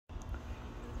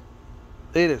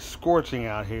It is scorching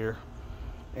out here,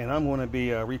 and I'm going to be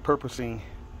repurposing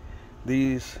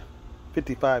these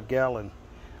 55-gallon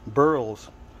barrels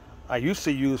I used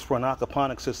to use for an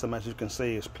aquaponic system. As you can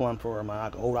see, it's plumbed for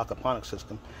my old aquaponic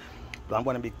system. But I'm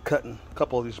going to be cutting a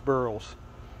couple of these barrels,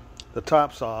 the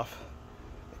tops off,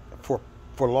 for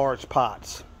large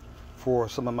pots for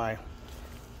some of my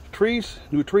trees,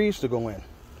 new trees to go in.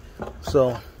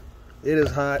 So it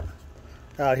is hot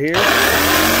out here.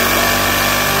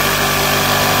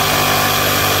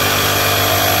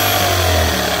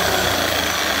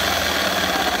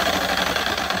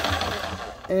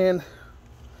 And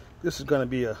this is going to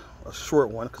be a short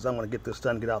one because I'm going to get this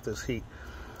done, get out this heat.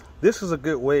 This is a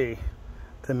good way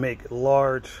to make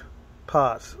large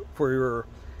pots for your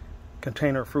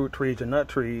container fruit trees and nut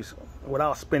trees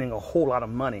without spending a whole lot of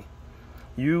money.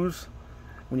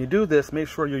 When you do this, make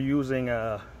sure you're using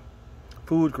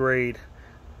food grade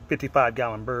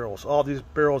 55-gallon barrels. All these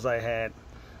barrels I had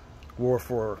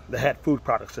were they had food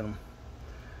products in them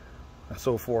and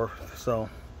so forth. So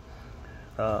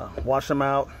wash them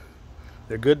out.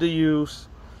 They're good to use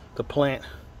to plant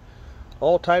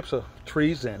all types of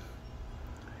trees in.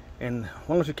 And as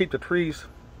long as you keep the trees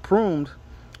pruned,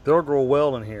 they'll grow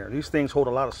well in here. These things hold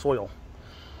a lot of soil.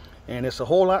 And it's a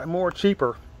whole lot more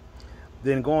cheaper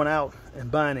than going out and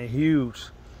buying a huge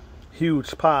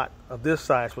pot of this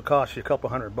size. Would cost you a couple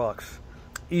 $100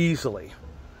 easily.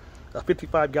 A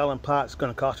 55-gallon pot is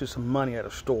going to cost you some money at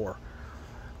a store.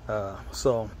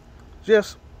 So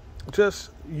just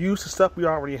use the stuff we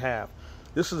already have.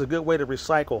 This is a good way to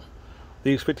recycle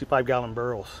these 55-gallon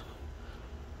barrels.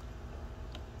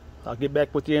 I'll get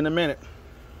back with you in a minute.